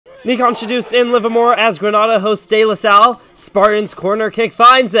Nikon Shadus in Livermore as Granada hosts De La Salle. Spartans' corner kick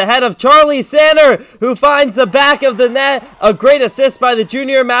finds the head of Charlie Sander, who finds the back of the net. A great assist by the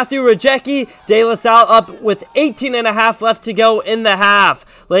junior Matthew Rajecki. De La Salle up with 18.5 left to go in the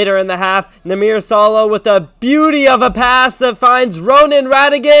half. Later in the half, Namir Salle with a beauty of a pass that finds Ronan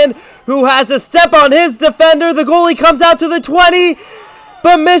Radigan, who has a step on his defender. The goalie comes out to the 20.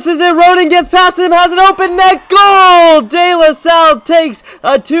 But misses it. Ronan gets past him, has an open net goal! De La Salle takes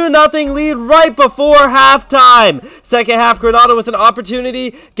a 2-0 lead right before halftime. Second half, Granada with an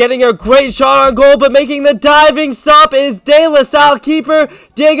opportunity, getting a great shot on goal, but making the diving stop is De La Salle keeper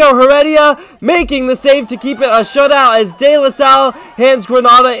Diego Heredia, making the save to keep it a shutout as De La Salle hands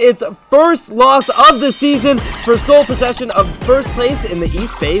Granada its first loss of the season for sole possession of first place in the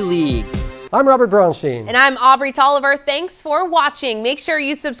East Bay League. I'm Robert Braunstein. And I'm Aubrey Tolliver. Thanks for watching. Make sure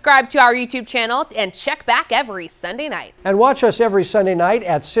you subscribe to our YouTube channel and check back every Sunday night. And watch us every Sunday night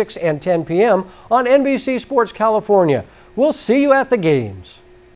at 6 and 10 p.m. on NBC Sports California. We'll see you at the games.